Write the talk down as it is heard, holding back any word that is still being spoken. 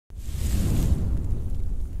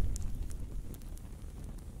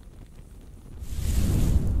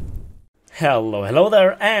Hello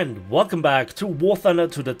there, and welcome back to War Thunder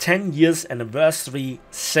to the 10 years anniversary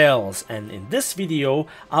sales. And in this video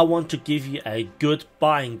I want to give you a good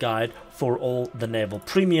buying guide for all the naval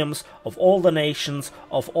premiums of all the nations,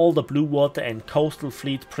 of all the blue water and coastal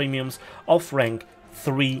fleet premiums of rank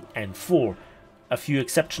 3 and 4. A few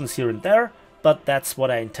exceptions here and there, but that's what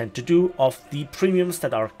I intend to do, of the premiums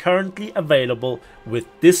that are currently available with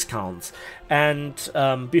discounts. And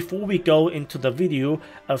before we go into the video,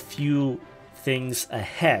 a few things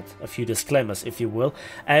ahead, a few disclaimers if you will.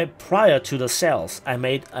 Prior to the sales I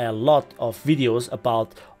made a lot of videos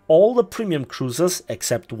about all the premium cruisers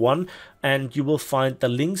except one, and you will find the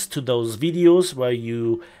links to those videos where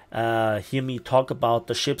you hear me talk about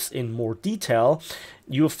the ships in more detail.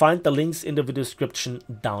 You will find the links in the video description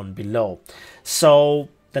down below. So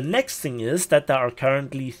the next thing is that there are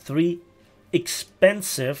currently 3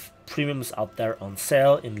 expensive premiums out there on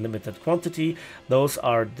sale in limited quantity. Those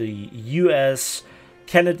are the US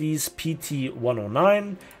Kennedy's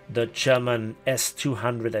PT-109, the German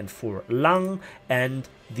S-204 Lang, and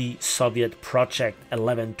the Soviet Project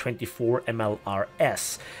 1124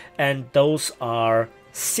 MLRS. And those are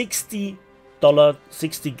 $60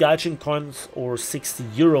 Gaijin coins or 60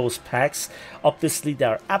 euros packs. Obviously they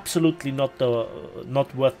are absolutely not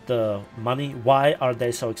worth the money. Why are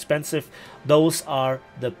they so expensive? Those are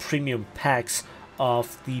the premium packs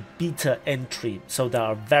of the beta entry, so they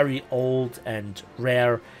are very old and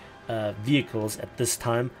rare vehicles at this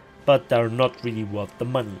time, but they're not really worth the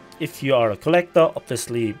money. If you are a collector,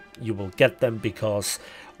 obviously you will get them because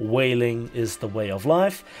whaling is the way of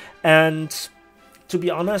life, and to be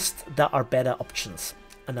honest, there are better options,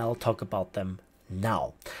 and I'll talk about them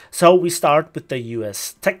now. So we start with the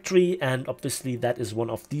US tech tree, and obviously that is one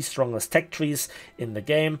of the strongest tech trees in the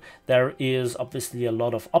game. There is obviously a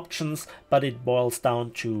lot of options, but it boils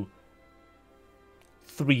down to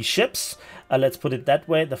 3 ships. Let's put it that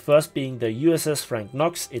way. The first being the USS Frank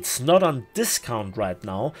Knox. It's not on discount right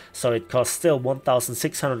now, so it costs still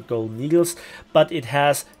 1,600 gold needles, but it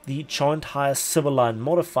has the joint highest civil line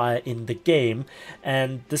modifier in the game,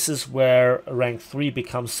 and this is where rank 3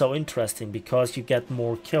 becomes so interesting, because you get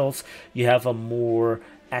more kills, you have a more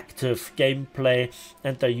active gameplay,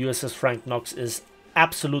 and the USS Frank Knox is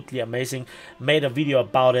absolutely amazing. Made a video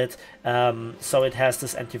about it. So it has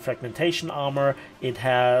this anti-fragmentation armor, it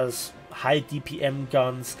has high DPM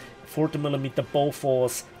guns, 40mm bow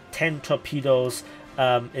force, 10 torpedoes.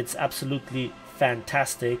 It's absolutely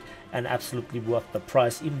fantastic and absolutely worth the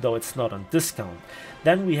price, even though it's not on discount.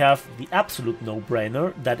 Then we have the absolute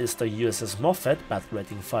no-brainer, that is the USS Moffett, battle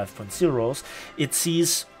rating 5.0s. It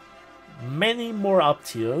sees many more up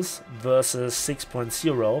tiers versus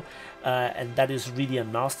 6.0, and that is really a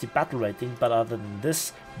nasty battle rating. But other than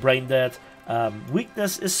this, brain dead.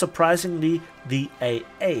 Weakness is surprisingly the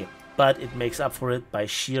AA, but it makes up for it by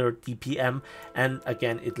sheer DPM, and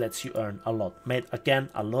again it lets you earn a lot. Made again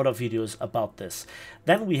a lot of videos about this.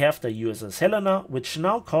 Then we have the USS Helena, which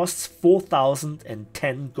now costs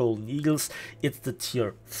 4,010 golden eagles. It's the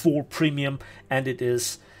tier 4 premium, and it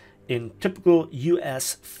is in typical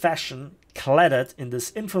US fashion cladded in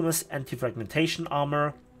this infamous anti-fragmentation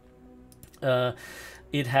armor.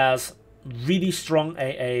 It has really strong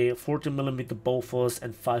AA, 40mm bow force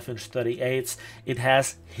and 5-inch 38s. It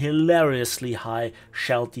has hilariously high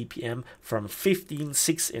shell DPM from 15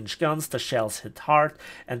 6-inch guns. The shells hit hard,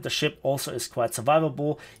 and the ship also is quite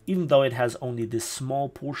survivable, even though it has only this small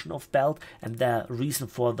portion of belt. And the reason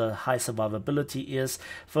for the high survivability is,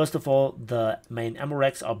 first of all, the main ammo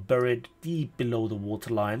racks are buried deep below the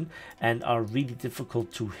waterline and are really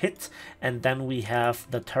difficult to hit. And then we have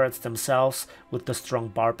the turrets themselves with the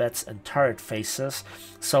strong barbets and turret faces,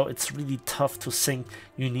 so it's really tough to sink.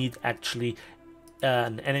 You need actually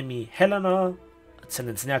an enemy Helena,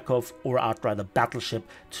 Zenitnyakov, or Outrider battleship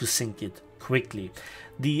to sink it quickly.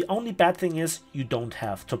 The only bad thing is you don't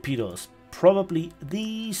have torpedoes. Probably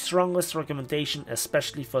the strongest recommendation,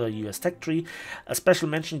 especially for the US tech tree. A special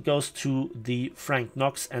mention goes to the Frank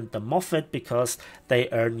Knox and the Moffett, because they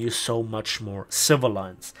earn you so much more civil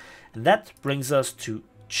lines. And that brings us to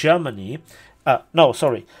Germany.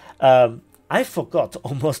 I forgot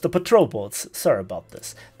almost the patrol boats. Sorry about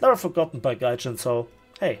this. They are forgotten by Gaijin, so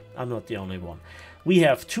hey, I'm not the only one. We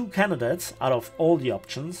have 2 candidates out of all the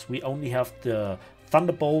options. We only have the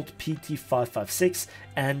Thunderbolt PT-556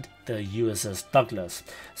 and the USS Douglas.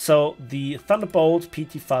 So the Thunderbolt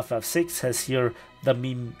PT-556 has here the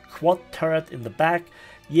meme quad turret in the back.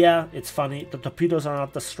 Yeah, it's funny. The torpedoes are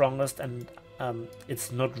not the strongest, and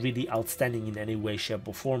it's not really outstanding in any way, shape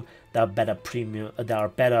or form. There are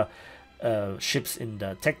better ships in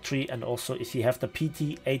the tech tree, and also if you have the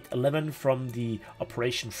PT-811 from the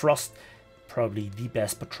Operation Frost, probably the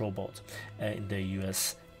best patrol boat in the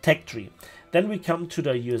US tech tree. Then we come to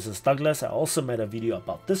the USS Douglas. I also made a video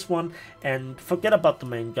about this one, and forget about the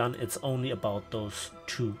main gun, it's only about those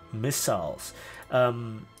 2 missiles.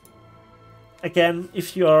 Again,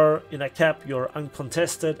 if you're in a cap, you're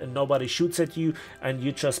uncontested and nobody shoots at you, and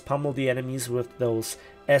you just pummel the enemies with those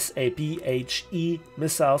SABHE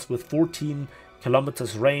missiles with 14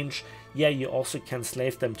 kilometers range. Yeah, you also can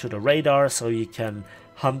slave them to the radar, so you can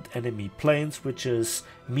hunt enemy planes, which is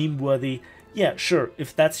meme worthy. Yeah, sure,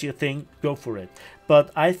 if that's your thing, go for it.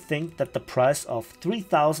 But I think that the price of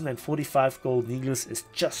 3,045 gold eagles is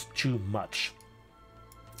just too much.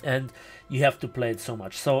 And you have to play it so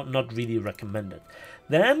much, so not really recommended.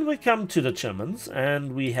 Then we come to the Germans,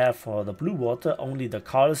 and we have for the blue water only the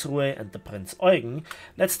Karlsruhe and the Prinz Eugen.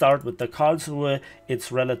 Let's start with the Karlsruhe.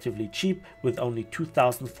 It's relatively cheap with only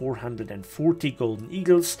 2,440 golden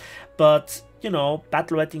eagles, but you know,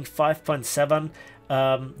 battle rating 5.7.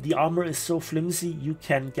 The armor is so flimsy, you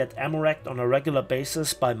can get ammo racked on a regular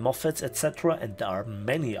basis by Moffats, etc., and there are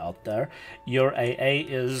many out there. Your AA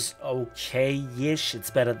is okay-ish, it's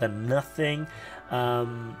better than nothing,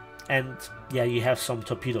 and yeah, you have some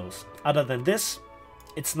torpedoes. Other than this,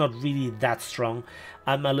 it's not really that strong.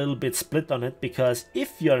 I'm a little bit split on it, because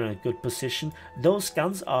if you're in a good position, those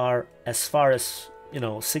guns are, as far as, you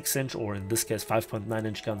know, 6-inch or in this case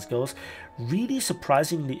 5.9-inch guns goes, really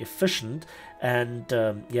surprisingly efficient. And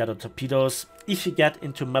yeah, the torpedoes, if you get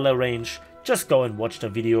into melee range, just go and watch the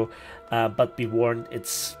video, but be warned,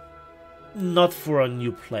 it's not for a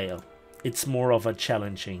new player. It's more of a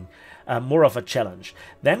challenge.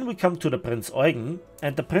 Then we come to the Prinz Eugen,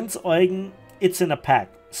 and the Prinz Eugen, it's in a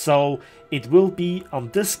pack, so it will be on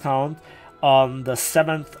discount on the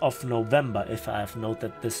 7th of November, if I have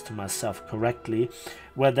noted this to myself correctly,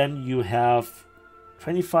 where then you have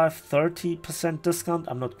 25-30% discount,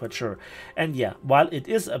 I'm not quite sure. And yeah, while it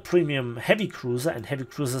is a premium heavy cruiser, and heavy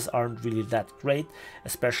cruisers aren't really that great,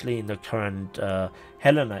 especially in the current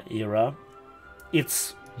Helena era,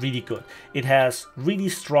 it's really good. It has really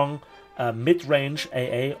strong mid-range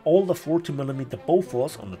AA, all the 40mm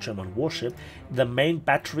Bofors on the German warship. The main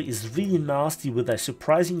battery is really nasty with a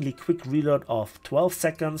surprisingly quick reload of 12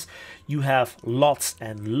 seconds. You have lots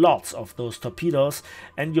and lots of those torpedoes,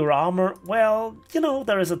 and your armor, well, you know,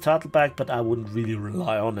 there is a turtleback, but I wouldn't really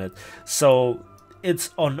rely on it. So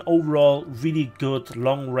it's an overall really good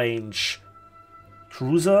long-range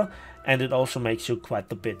cruiser, and it also makes you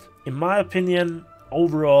quite a bit. In my opinion,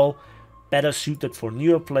 overall, better suited for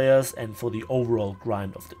newer players and for the overall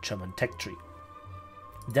grind of the German tech tree.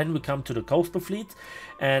 Then we come to the coastal fleet,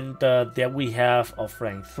 and there we have of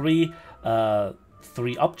rank 3,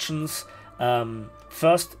 3 options.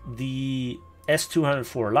 First, the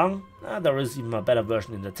S204 Lang. There is even a better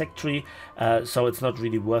version in the tech tree, so it's not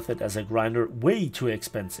really worth it as a grinder. Way too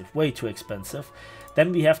expensive, way too expensive.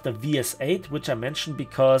 Then we have the VS8, which I mentioned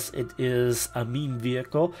because it is a meme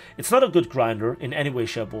vehicle. It's not a good grinder in any way,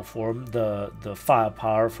 shape or form. The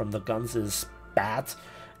firepower from the guns is bad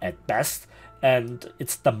at best, and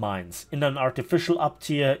it's the mines. In an artificial up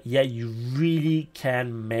tier, yeah, you really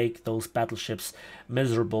can make those battleships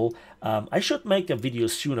miserable. I should make a video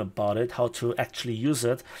soon about it, how to actually use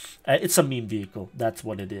it. It's a meme vehicle, that's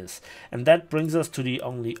what it is. And that brings us to the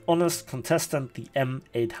only honest contestant, the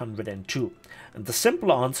M802. And the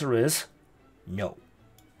simple answer is no.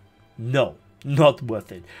 No, not worth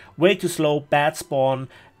it. Way too slow, bad spawn.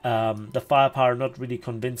 The firepower not really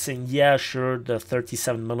convincing. Yeah, sure, the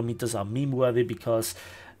 37mm are meme worthy because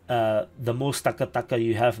the most taka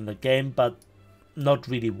you have in the game, but not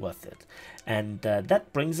really worth it. And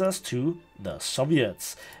that brings us to the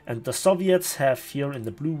Soviets. And the Soviets have here in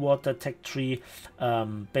the blue water tech tree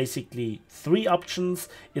basically 3 options.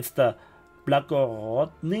 It's the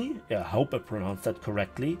Blagorodny, I hope I pronounced that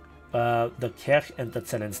correctly, the Kerch and the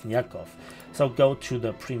Zelensnyakov. So go to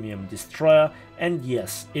the premium destroyer, and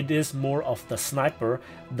yes, it is more of the sniper.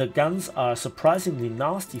 The guns are surprisingly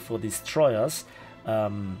nasty for destroyers.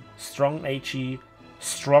 Strong HE,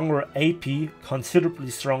 stronger AP, considerably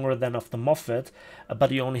stronger than of the Moffat, but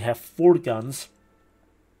you only have 4 guns,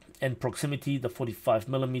 and proximity, the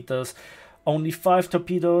 45mm. Only 5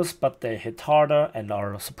 torpedoes, but they hit harder and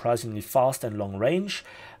are surprisingly fast and long range.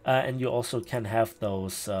 And you also can have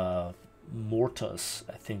those mortars,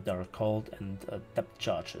 I think they're called, and depth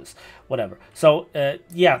charges, whatever. So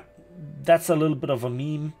yeah, that's a little bit of a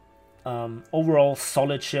meme. Overall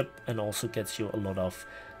solid ship, and also gets you a lot of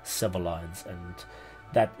civil lines, and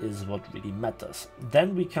that is what really matters.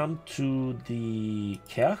 Then we come to the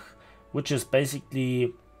Kerch, which is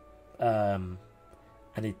basically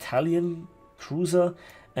an Italian cruiser,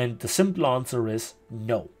 and the simple answer is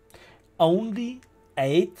no. only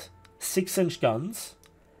 8 6-inch guns.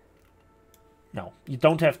 No, you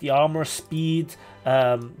don't have the armor, speed,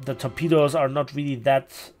 the torpedoes are not really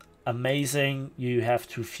that amazing, you have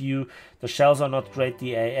too few, the shells are not great,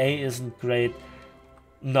 the AA isn't great.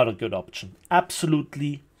 Not a good option.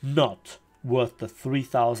 Absolutely not worth the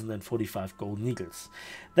 3,045 golden eagles.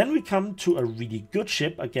 Then we come to a really good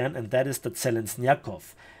ship again, and that is the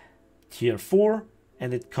Zelensnyakov. Tier 4,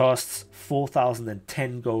 and it costs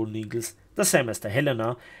 4,010 golden eagles, the same as the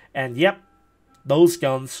Helena. And yep, those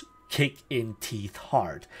guns kick in teeth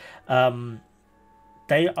hard.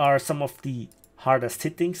 They are some of the hardest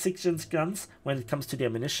hitting 6-inch guns when it comes to the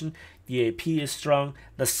ammunition. The AP is strong,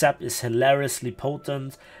 the SAP is hilariously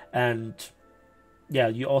potent, and yeah,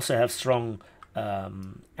 you also have strong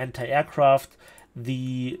anti-aircraft.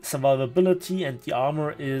 The survivability and the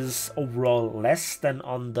armor is overall less than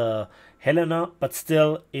on the Helena, but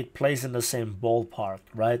still it plays in the same ballpark,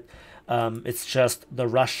 right? It's just the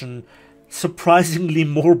Russian, surprisingly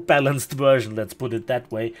more balanced version, let's put it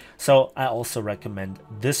that way. So I also recommend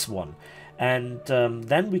this one. And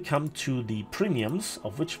then we come to the premiums,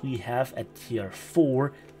 of which we have at tier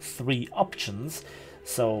 4 3 options.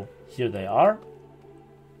 So here they are.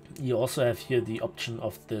 You also have here the option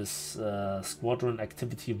of this squadron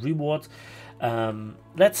activity reward.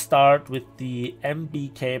 Let's start with the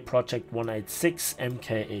MBK Project 186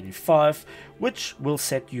 MK85, which will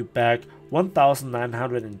set you back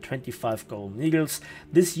 1,925 golden eagles.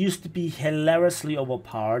 This used to be hilariously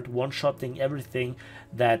overpowered, one-shotting everything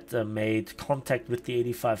that made contact with the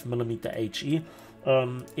 85mm HE.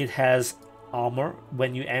 It has armor.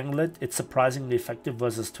 When you angle it, it's surprisingly effective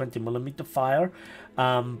versus 20mm fire,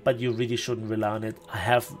 but you really shouldn't rely on it. I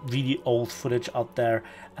have really old footage out there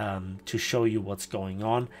to show you what's going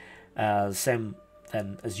on. Same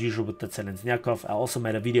then as usual with the Zelensnyakov. I also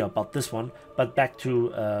made a video about this one, but back to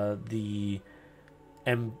the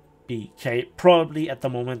MBK, probably at the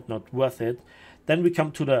moment not worth it. Then we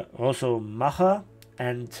come to the Rosomacher,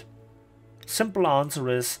 and simple answer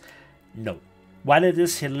is no. While it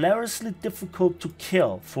is hilariously difficult to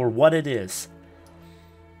kill for what it is,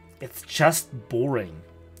 it's just boring.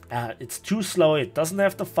 It's too slow, it doesn't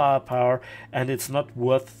have the firepower, and it's not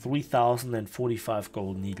worth 3,045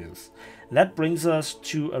 golden eagles. And that brings us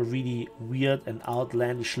to a really weird and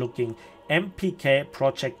outlandish looking MPK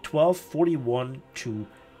Project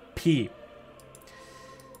 1241-2P.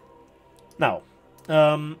 Now,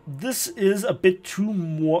 this is a bit too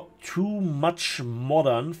much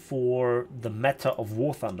modern for the meta of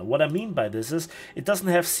War Thunder. What I mean by this is it doesn't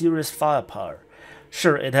have serious firepower.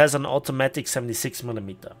 Sure, it has an automatic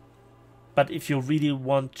 76mm, but if you really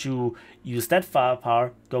want to use that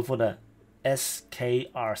firepower, go for the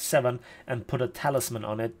SKR7 and put a talisman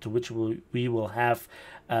on it, to which we will have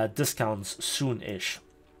discounts soon-ish.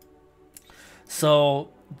 So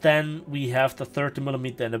then we have the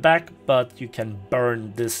 30mm in the back, but you can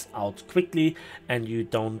burn this out quickly and you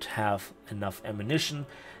don't have enough ammunition.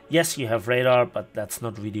 Yes, you have radar, but that's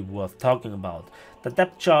not really worth talking about. The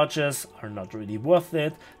depth charges are not really worth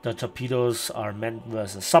it. The torpedoes are meant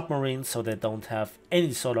versus submarines, so they don't have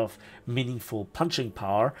any sort of meaningful punching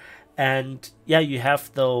power. And yeah, you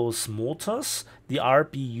have those mortars, the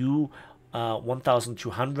RBU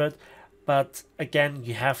 1200, but again,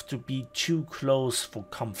 you have to be too close for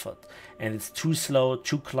comfort, and it's too slow,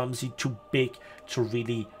 too clumsy, too big to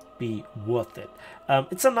really be worth it.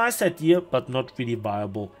 It's a nice idea, but not really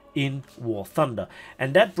viable in War Thunder.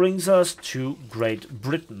 And that brings us to Great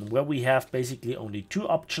Britain, where we have basically only two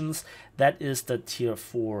options. That is the tier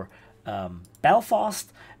 4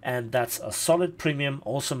 Belfast, and that's a solid premium.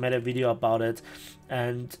 Also made a video about it,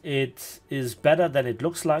 and it is better than it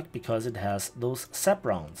looks like because it has those SAP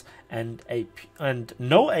rounds and AP, and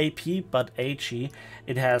no AP but HE.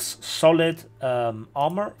 It has solid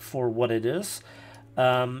armor for what it is.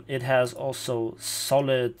 It has also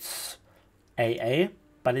solid AA,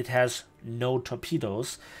 but it has no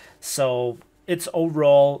torpedoes, so it's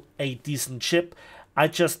overall a decent ship. I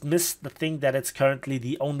just missed the thing that it's currently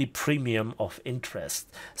the only premium of interest.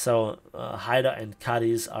 So Haida and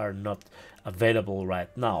Cadiz are not available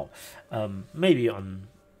right now. Maybe on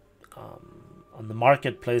the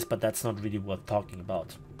marketplace, but that's not really worth talking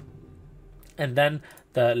about. And then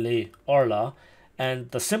the Le Orla, and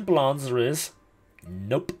the simple answer is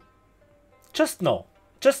nope. Just no.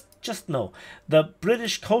 Just no. The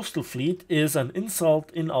British coastal fleet is an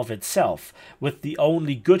insult in of itself, with the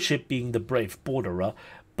only good ship being the Brave Borderer,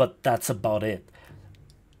 but that's about it.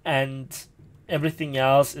 And everything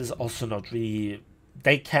else is also not really...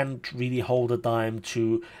 They can't really hold a dime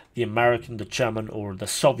to the American, the German, or the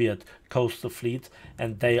Soviet coastal fleet,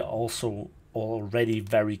 and they also already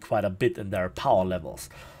vary quite a bit in their power levels.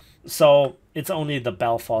 So it's only the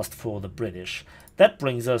Belfast for the British. That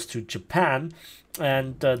brings us to Japan,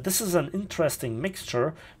 and this is an interesting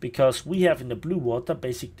mixture because we have in the blue water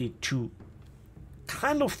basically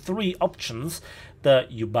three options: the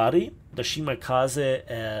Yubari, the Shimakaze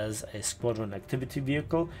as a squadron activity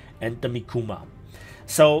vehicle, and the Mikuma.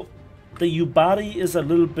 So the Yubari is a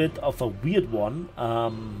little bit of a weird one.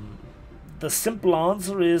 The simple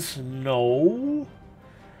answer is no.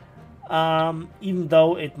 Even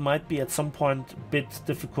though it might be at some point a bit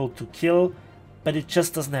difficult to kill, but it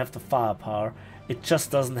just doesn't have the firepower. It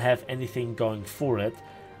just doesn't have anything going for it.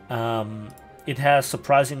 It has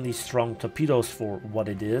surprisingly strong torpedoes for what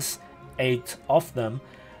it is, 8 of them,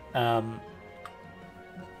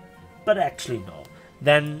 but actually no.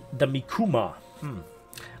 Then the Mikuma,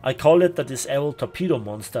 I call it the disabled torpedo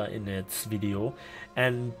monster in its video,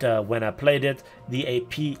 and when I played it, the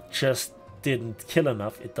AP just didn't kill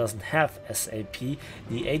enough. It doesn't have SAP,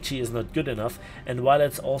 the HE is not good enough, and while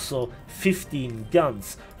it's also 15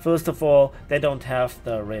 guns, first of all, they don't have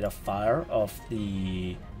the rate of fire of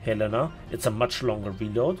the Helena. It's a much longer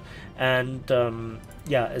reload, and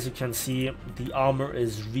yeah, as you can see, the armor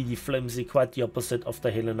is really flimsy, quite the opposite of the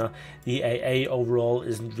Helena. The AA overall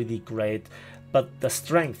isn't really great, but the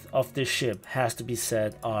strength of this ship, has to be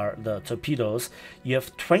said, are the torpedoes. You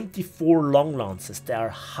have 24 long lances. They are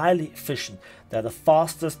highly efficient. They're the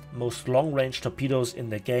fastest, most long-range torpedoes in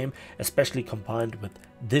the game, especially combined with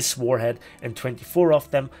this warhead, and 24 of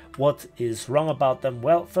them. What is wrong about them?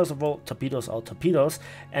 Well, first of all, torpedoes are torpedoes,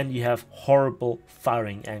 and you have horrible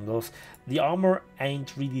firing angles. The armor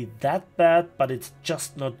ain't really that bad, but it's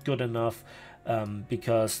just not good enough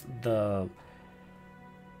because the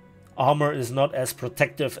armor is not as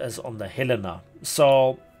protective as on the Helena.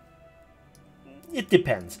 So it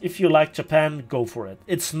depends. If you like Japan, go for it.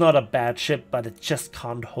 It's not a bad ship, but it just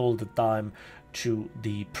can't hold a dime to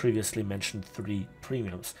the previously mentioned 3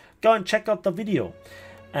 premiums. Go and check out the video.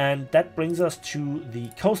 And that brings us to the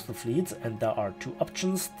coastal fleets, and there are 2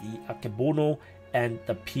 options, the Akebono and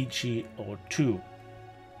the PG-02.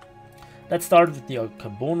 Let's start with the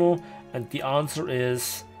Akebono, and the answer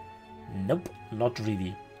is nope, not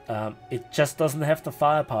really. It just doesn't have the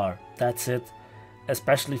firepower, that's it.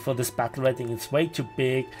 Especially for this battle rating, it's way too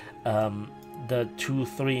big. The 2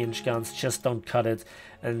 3-inch guns just don't cut it,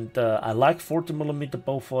 and I like 40mm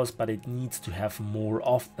Bofors, but it needs to have more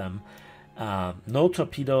of them. No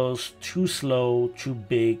torpedoes, too slow, too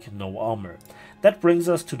big, no armor. That brings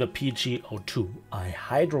us to the PG-02, a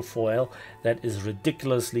hydrofoil that is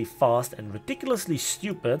ridiculously fast and ridiculously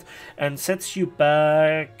stupid, and sets you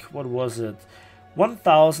back, what was it,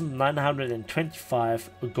 1,925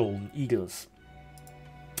 golden eagles.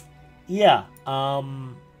 Yeah,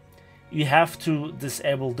 you have to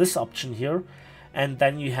disable this option here, and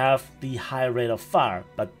then you have the high rate of fire,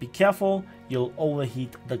 but be careful, you'll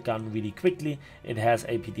overheat the gun really quickly. It has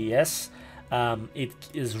APDS, it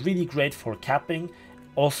is really great for capping.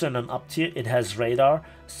 Also in an up tier, it has radar,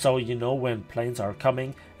 so you know when planes are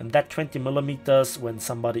coming, and that 20mm when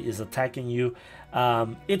somebody is attacking you,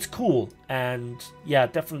 it's cool, and yeah,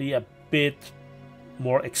 definitely a bit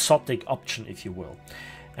more exotic option, if you will.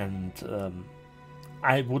 And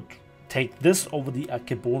I would take this over the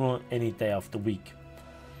Akebono any day of the week.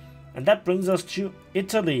 And that brings us to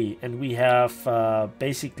Italy, and we have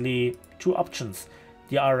basically 2 options,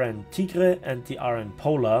 the IJN Tigre and the IJN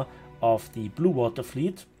Pola of the Blue Water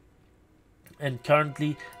Fleet. And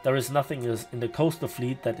currently there is nothing in the coastal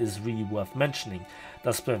fleet that is really worth mentioning. The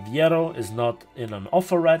Sperviero is not in an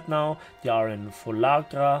offer right now. The IJN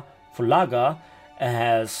Fulaga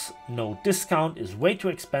has no discount, is way too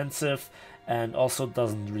expensive, and also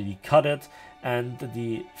doesn't really cut it. And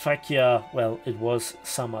the Freccia, well, it was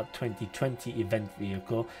summer 2020 event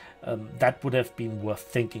vehicle. That would have been worth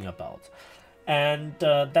thinking about. And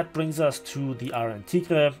that brings us to the IJN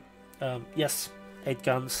Tigre. Yes, 8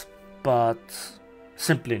 guns, but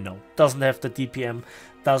simply no. Doesn't have the DPM,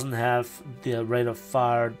 doesn't have the rate of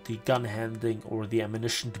fire, the gun handling, or the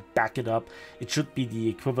ammunition to back it up. It should be the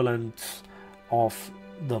equivalent of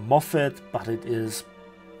the Moffat, but it is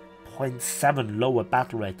 0.7 lower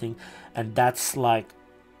battle rating, and that's like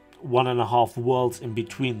 1.5 worlds in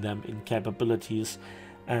between them in capabilities,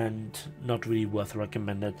 and not really worth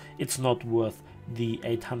recommended. It's not worth the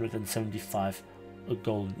 875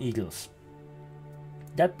 golden eagles.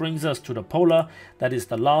 That brings us to the Pola. That is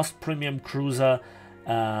the last premium cruiser,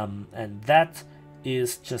 and that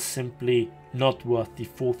is just simply not worth the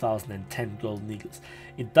 4,010 golden eagles.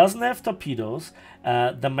 It doesn't have torpedoes.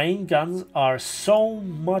 The main guns are so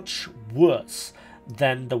much worse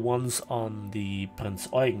than the ones on the Prinz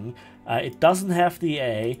Eugen. It doesn't have the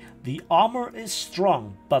A. The armor is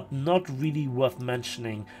strong, but not really worth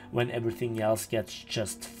mentioning when everything else gets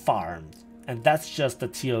just farmed. And that's just the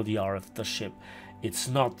TLDR of the ship. It's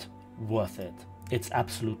not worth it. It's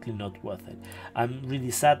absolutely not worth it. I'm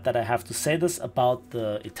really sad that I have to say this about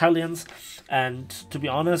the Italians, and to be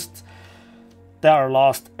honest, they are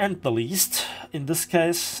last and the least in this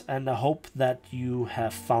case, and I hope that you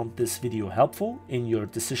have found this video helpful in your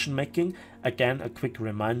decision making. Again, a quick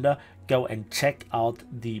reminder, go and check out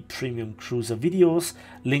the Premium Cruiser videos.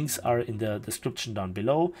 Links are in the description down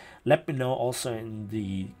below. Let me know also in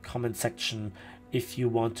the comment section if you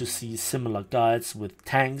want to see similar guides with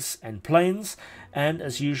tanks and planes. And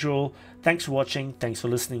as usual, thanks for watching, thanks for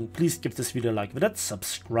listening. Please give this video a like with it,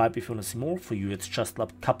 subscribe if you want to see more. For you it's just a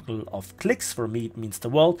couple of clicks, for me it means the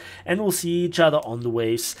world, and we'll see each other on the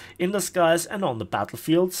waves, in the skies and on the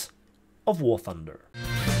battlefields of War Thunder.